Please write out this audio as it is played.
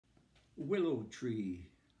Willow Tree.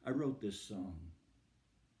 I wrote this song.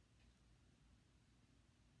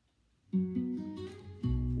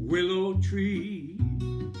 Willow tree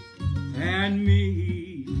and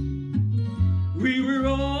me, we were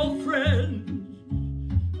all friends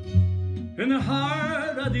in the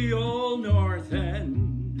heart of the old North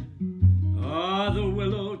End. Ah, the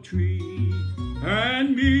willow tree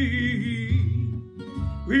and me,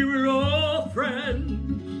 we were all friends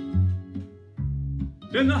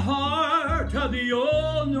in the heart of the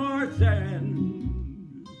old North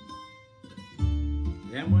End.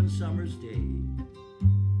 Then one summer's day,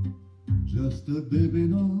 just a baby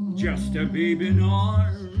in arms, just a baby in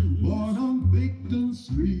arms, born on Picton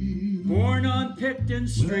Street, born on Picton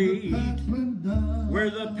Street, where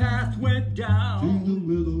the path went down, to the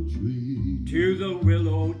willow tree, to the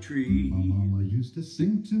willow tree. My mama used to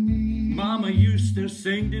sing to me, mama used to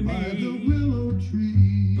sing to me, by the willow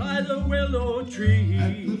tree, by the willow tree,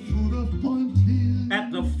 at the foot of Point Hill,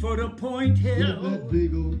 at the foot of Point Hill, that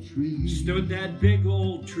big old tree, stood that big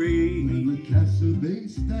old tree, where Macassar Bay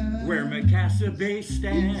stands, where Macassar Bay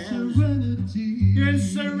stands, in serenity, in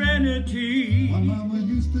serenity. My mama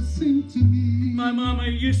used to sing to me, my mama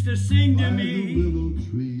used to sing to by me, the willow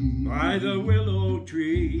tree, by the willow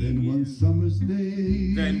tree. Then one summer's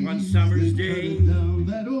day,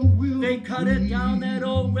 they cut it down that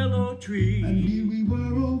old willow tree, and we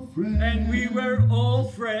were all friends. and we were all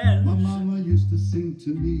friends. My mama used to sing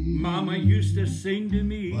to me, Mama used to sing to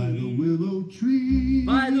me, by the willow tree,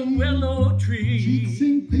 by the willow she'd tree.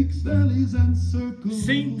 sing peaks, valleys, and circles,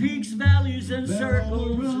 Sing peaks, valleys, and they're all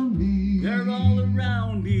circles. around me, They're all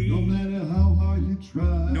around me. no matter how hard you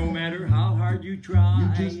try, No matter how hard you try,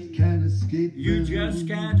 you just can't escape them. you just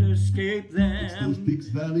can't escape It's those them. peaks,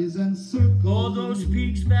 valleys, and circles, All those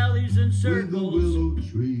peaks, valleys, and with the circles, willow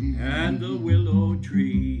tree, and the willow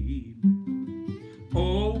tree.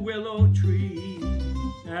 Oh, willow tree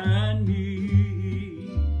and me,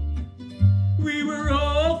 we were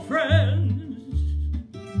all friends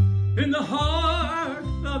in the heart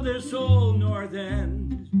of this old North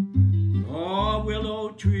End. Oh, willow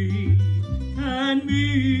tree and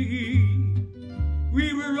me,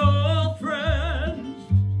 we were all friends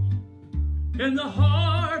in the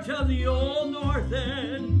heart of the old North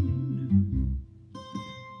End.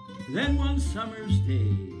 Then one summer's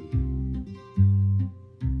day,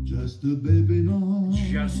 just a baby in arms,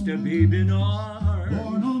 just a babe in arms,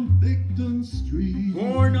 born on Picton Street,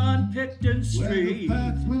 born on Picton Street,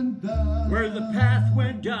 where the path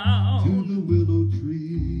went down, to the willow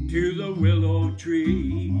tree, to the willow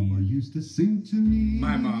tree. My mama used to sing to me,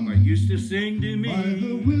 My mama used to sing to me, by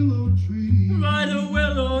the willow tree, by the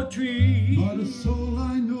willow tree. not a soul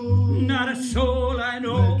I know, Not a soul I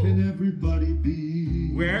know. where can everybody be?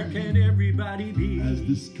 Where can everybody be? As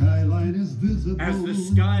the skyline is visible, As the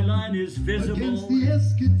skyline is visible against the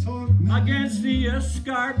escarpment, against the while I'm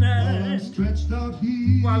escarpment, stretched out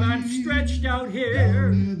here, while I'm stretched out down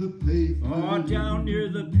here, near the pavement. oh, down near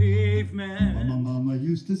the My pavement. mama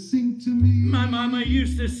used to sing to me, My mama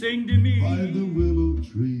used to sing to me, by the willow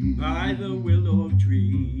tree, by the willow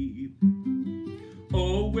tree.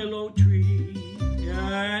 Oh, willow tree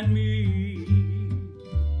and me,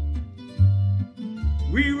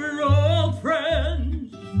 we were all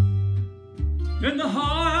friends in the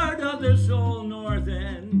heart of this old North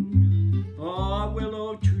End. Oh,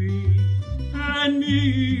 willow tree and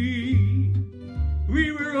me,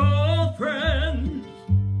 we were all friends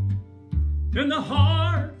in the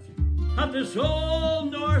heart of this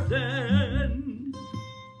old North End.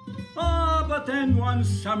 Ah, but then one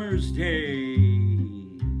summer's day,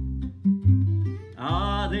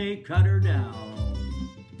 they cut her down,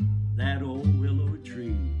 that old willow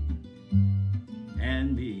tree,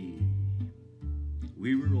 and me,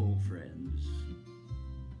 we were old friends.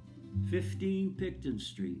 15 Picton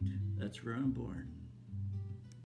Street, that's where I'm born.